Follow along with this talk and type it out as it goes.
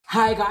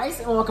Hi guys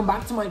and welcome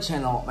back to my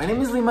channel. My name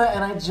is Lima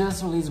and I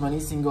just released my new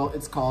single.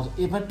 It's called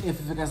Even.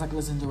 If you guys like to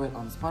listen to it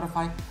on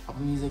Spotify,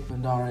 Apple Music,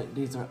 Pandora,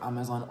 Deezer,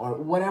 Amazon, or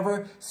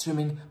whatever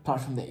streaming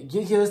platform that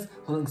you use,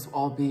 the links will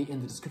all be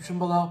in the description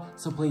below.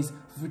 So please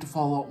feel free to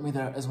follow me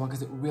there as well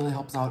because it really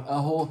helps out a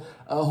whole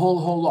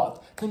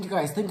lot. Thank you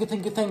guys.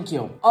 Thank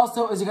you.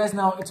 Also, as you guys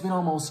know, it's been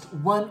almost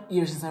 1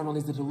 year since I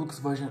released the deluxe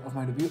version of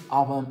my debut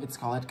album. It's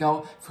called Let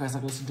Go. If you guys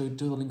like to listen to it,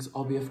 the links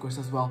will be of course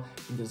as well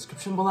in the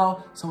description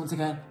below. So once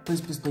again,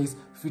 please feel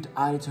free to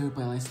add it to your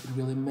playlist. It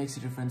really makes a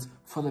difference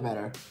for the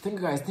better. Thank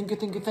you guys.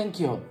 Thank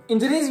you. In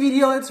today's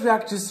video, let's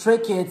react to Stray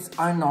Kids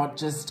Are Not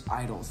Just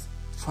Idols.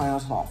 Try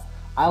Not to Laugh.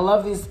 I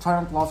love these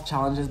Try Not to Laugh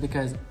challenges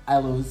because I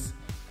lose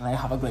and I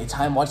have a great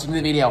time watching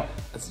the video.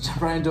 Let's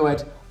jump right into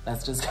it.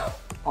 Let's just go.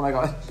 Oh my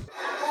god.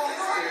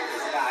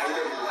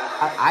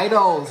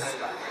 Idols.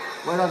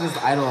 We're not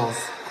just idols.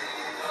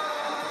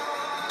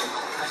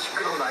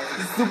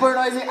 Super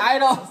noisy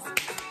idols.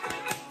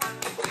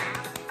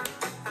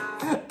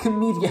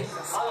 Comedians.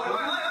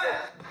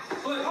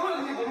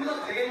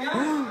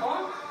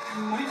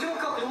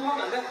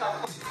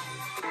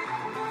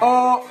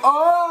 Oh,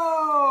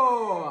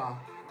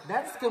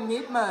 that's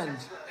commitment.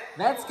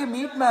 That's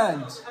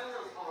commitment.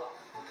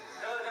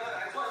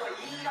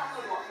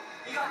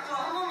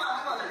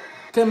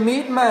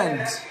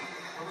 Commitment.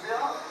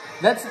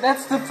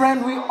 That's the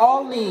friend we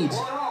all need.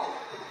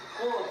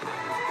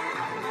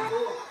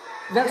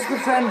 That's the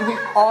friend we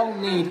all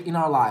need in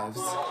our lives.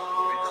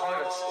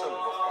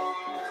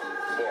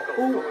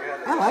 Oh,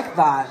 I like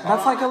that.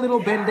 That's like a little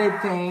band-aid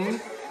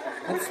thing.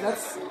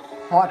 That's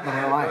hot, but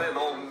I like.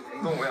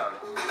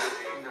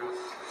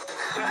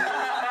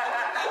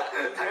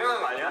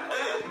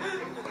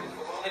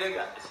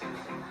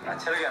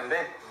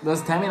 The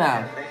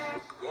stamina.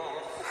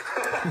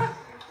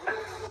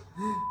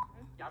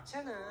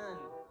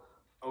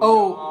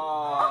 Oh.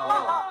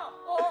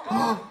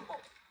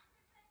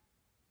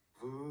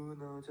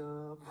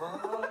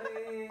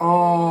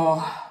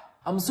 Oh.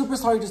 I'm super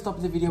sorry to stop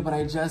the video, but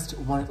I just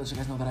wanted to let you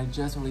guys know that I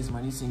just released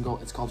my new single.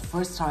 It's called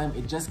First Time.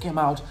 It just came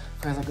out. If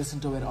you guys like listen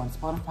to it on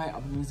Spotify,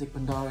 Apple Music,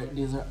 Pandora,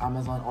 Deezer,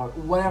 Amazon, or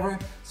whatever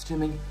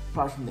streaming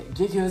platform that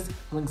you use.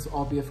 Links will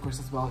all be, of course,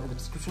 as well in the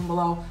description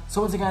below. So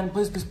once again,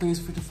 please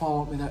free to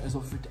follow me there as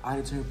well. Free to add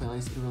it to your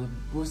playlist. It really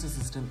boosts the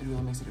system. It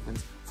really makes a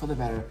difference for the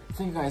better.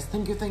 Thank you guys.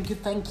 Thank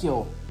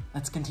you.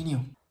 Let's continue.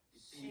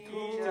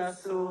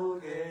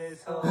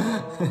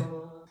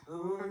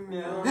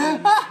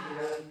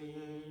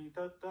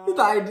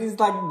 He's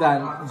like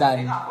done.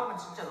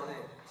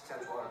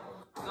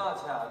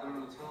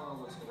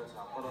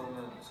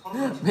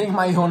 Being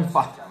my own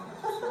father.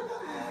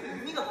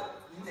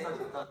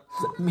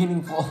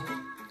 Meaningful.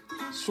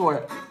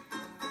 Sure.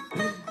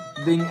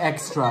 Being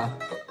extra.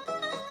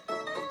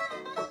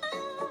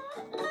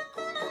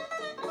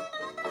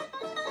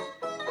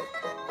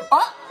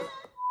 Ah!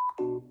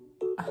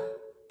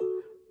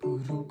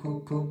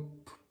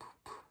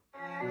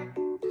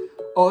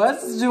 Oh,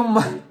 that's too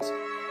much.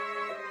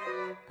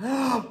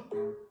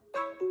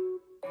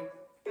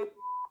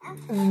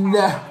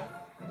 No.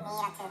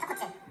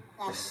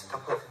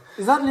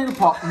 Is that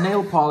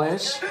nail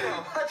polish?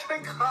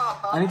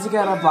 I need to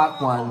get a black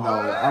one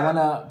though. I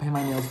wanna paint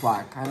my nails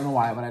black. I don't know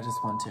why, but I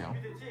just want to.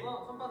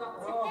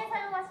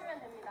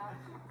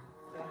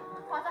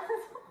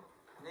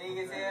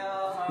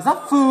 Is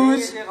that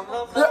food?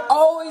 They're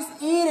always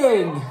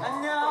eating.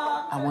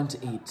 I want to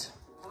eat.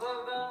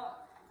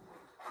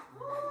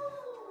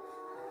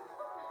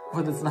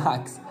 For the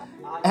snacks.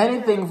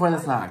 Anything for the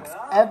snacks.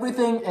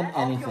 Everything and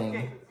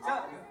anything.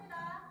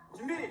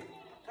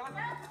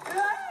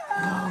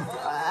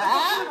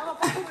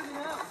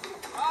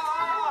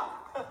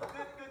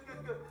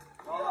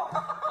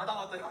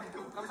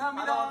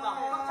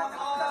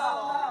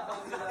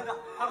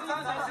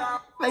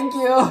 Thank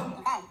you.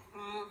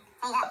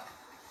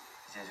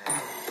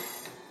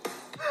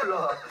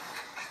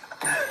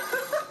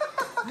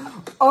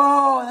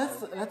 Oh,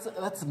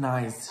 that's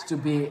nice to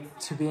be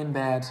in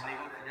bed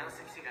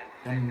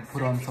and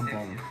put on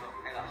something.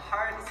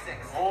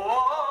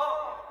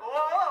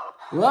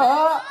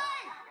 Whoa.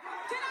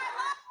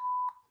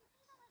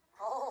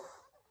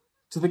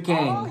 To the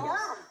king.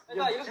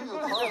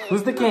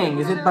 Who's the king?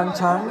 Is it Bang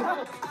Chang?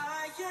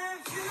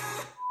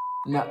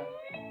 No.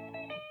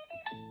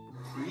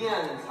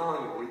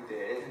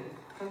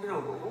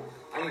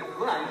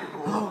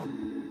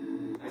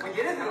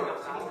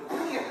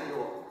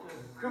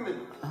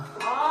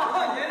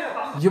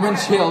 Human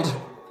shield.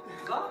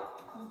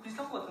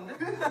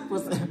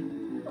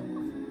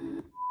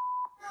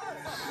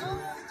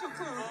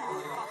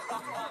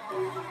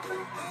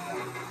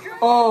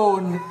 Oh,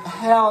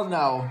 hell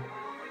no.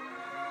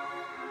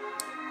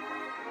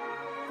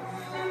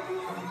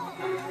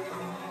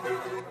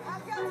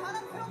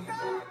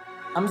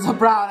 I'm so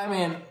proud. I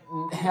mean,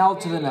 hell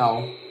to the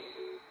no.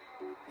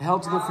 Hell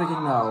to the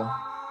freaking no.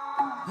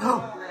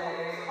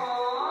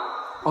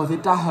 Oh,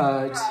 did that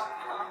hurt?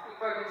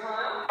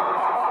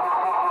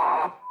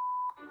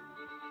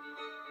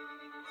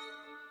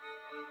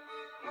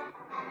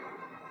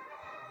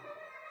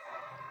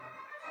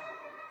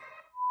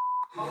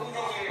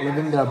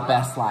 living their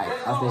best life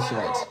as they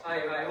should.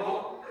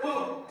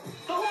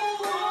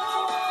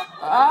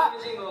 Ah!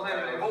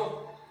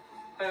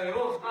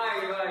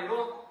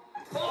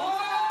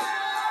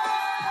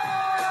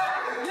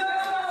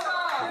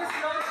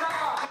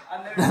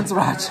 That's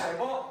Raj.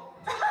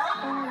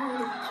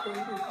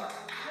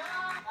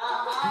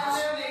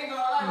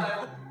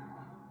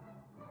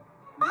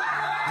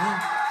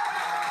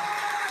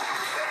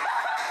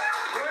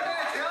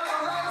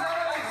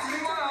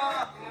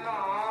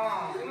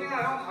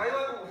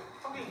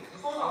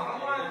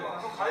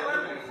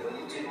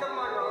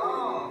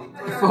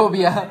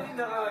 Phobia.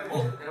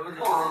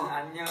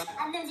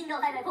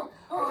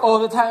 All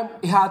the time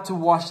he had to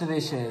wash the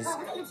dishes.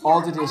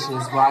 All the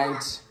dishes,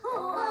 right?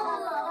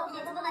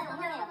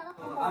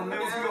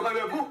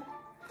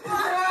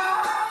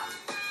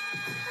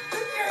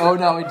 Oh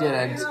no, he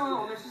didn't.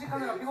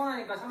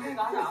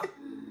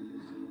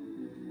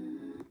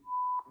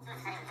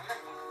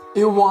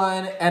 He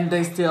won and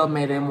they still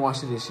made him wash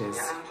the dishes.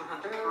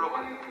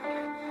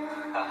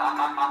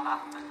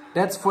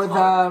 That's for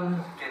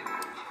the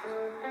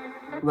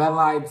Red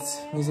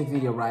Lights music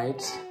video,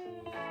 right?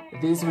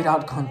 This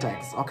without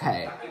context,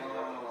 okay.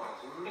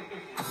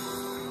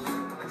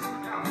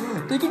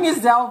 Taking a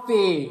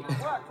selfie!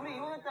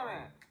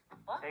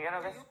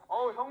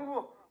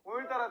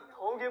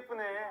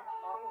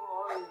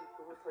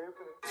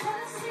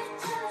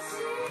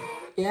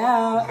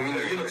 Yeah.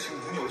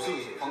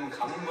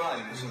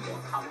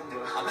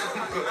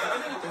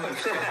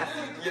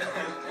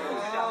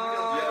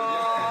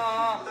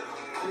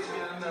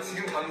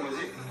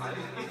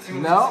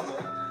 No.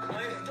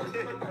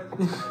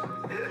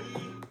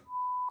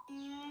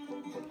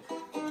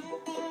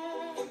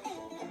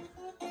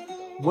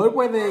 What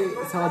were they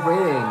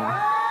celebrating?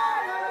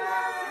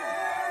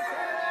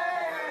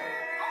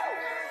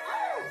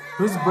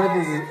 Whose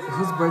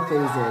birthday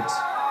is it?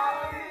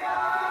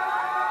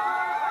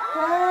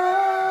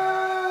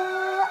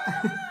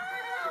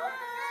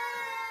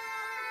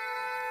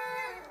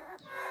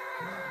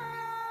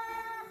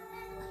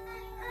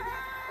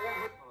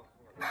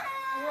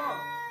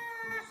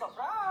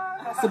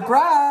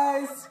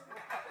 Surprise!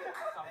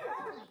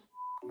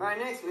 Alright,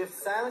 next we have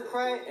Silent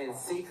Cry and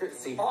Secret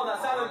Secret. Oh,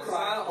 that's Silent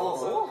Cry.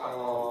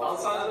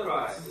 That's Silent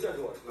Cry.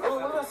 Oh,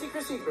 what about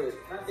Secret Secret?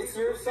 It's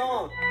your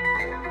song.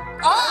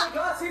 Ah! Oh my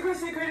god, Secret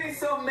Secret is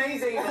so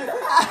amazing. I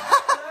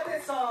love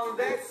that song.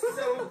 That's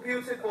so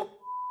beautiful.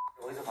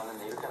 어디서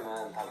봤는데 이렇게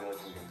하면 다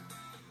배워진대.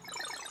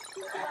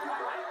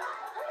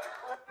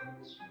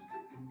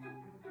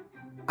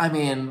 I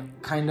mean,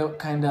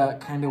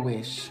 kinda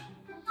wish.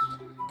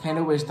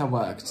 Kinda wish that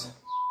worked.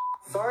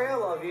 Sorry I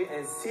Love You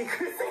and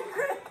Secret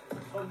Secret.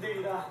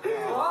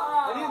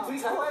 아니 둘이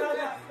잘 봐야 돼.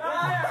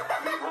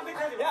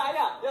 야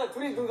아니야. 야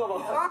둘이 눈 감아.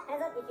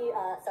 Hands up if you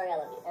sorry I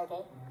love you.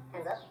 Okay.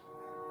 Hands up.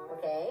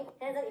 Okay.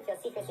 Hands up if you're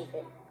secret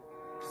secret.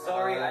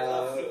 Sorry I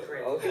Love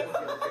Secret. Okay.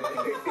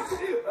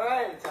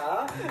 Alright,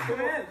 자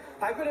그러면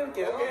발표를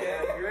해볼게요. Okay.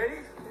 You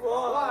ready?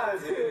 1,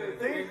 2,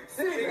 3,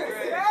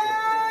 Secret.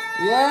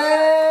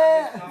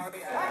 Yeah!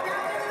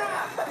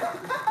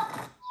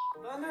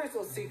 Thunderous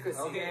or Secret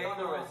Secret? Okay.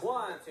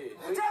 1, 2,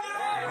 3.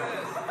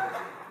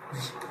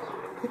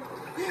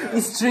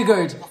 He's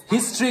triggered.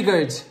 He's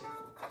triggered.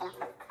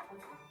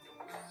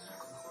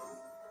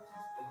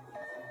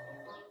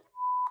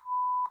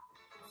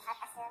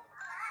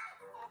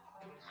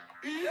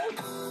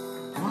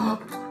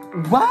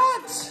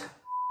 What?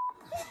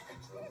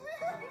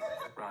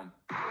 Run.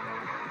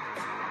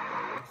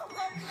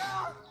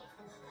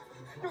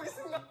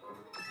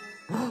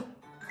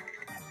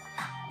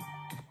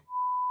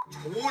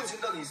 좋은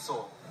생각이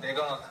있어.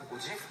 내가 그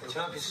뭐지? 제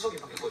앞에 수석이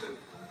바뀌었거든.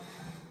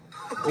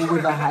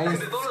 Over the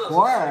highest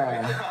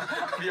score.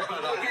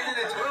 미안하다.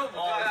 걔네들 저런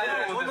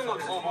좋은 거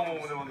있어.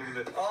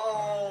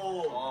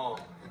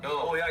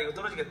 야 이거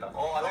떨어지겠다.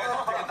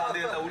 안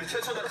되겠다. 우리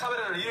최초의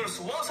카메라를 이룰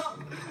수 없어.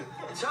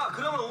 자,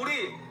 그러면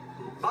우리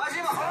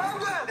마지막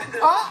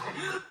Ah!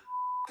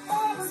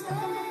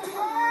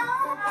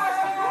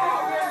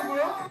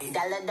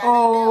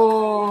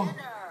 Oh,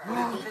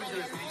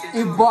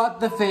 he bought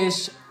the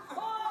fish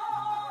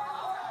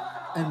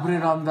and put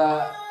it on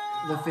the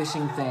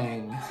fishing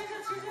thing.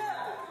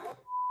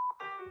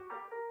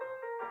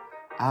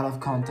 Out of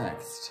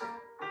context.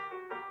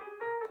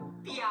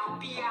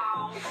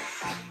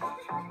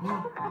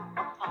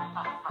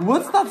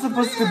 What's that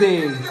supposed to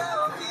be?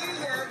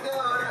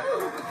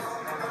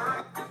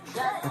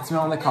 Let's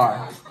on the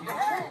car.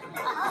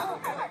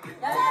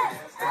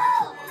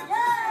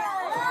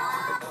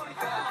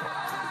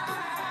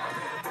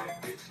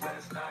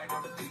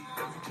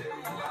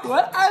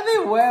 What are they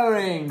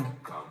wearing?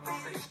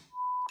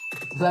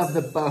 Love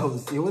the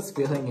pose. He was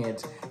feeling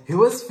it. He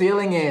was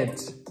feeling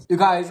it. You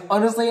guys,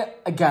 honestly,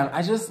 again,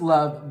 I just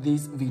love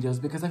these videos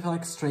because I feel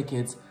like Stray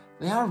Kids,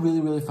 they are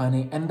really, really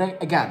funny. And they,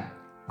 again,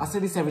 I say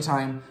this every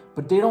time,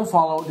 but they don't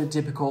follow the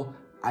typical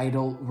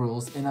idol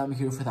rules, and I'm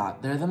here for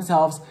that. They're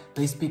themselves,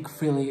 they speak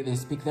freely, they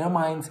speak their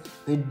minds,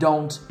 they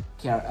don't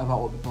care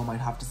about what people might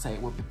have to say,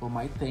 what people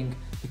might think,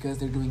 because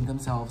they're doing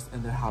themselves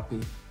and they're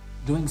happy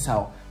doing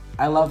so.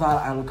 I love that.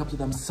 I look up to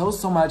them so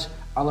much.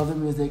 I love their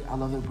music, I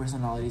love their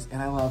personalities,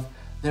 and I love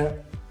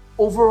their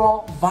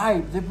overall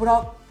vibe. They put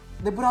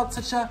out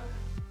such a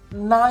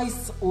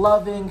nice,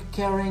 loving,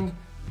 caring,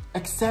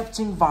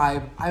 accepting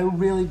vibe. I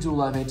really do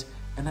love it,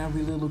 and I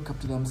really look up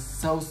to them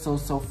so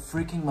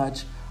freaking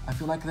much. I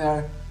feel like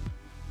they're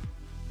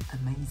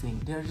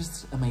amazing. They're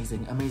just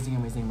amazing.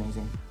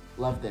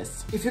 Love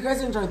this. If you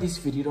guys enjoyed this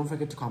video, don't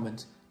forget to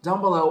comment down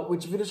below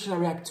which video should I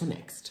react to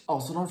next.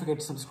 Also, don't forget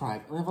to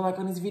subscribe and leave a like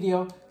on this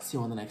video. See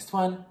you on the next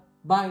one.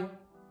 Bye!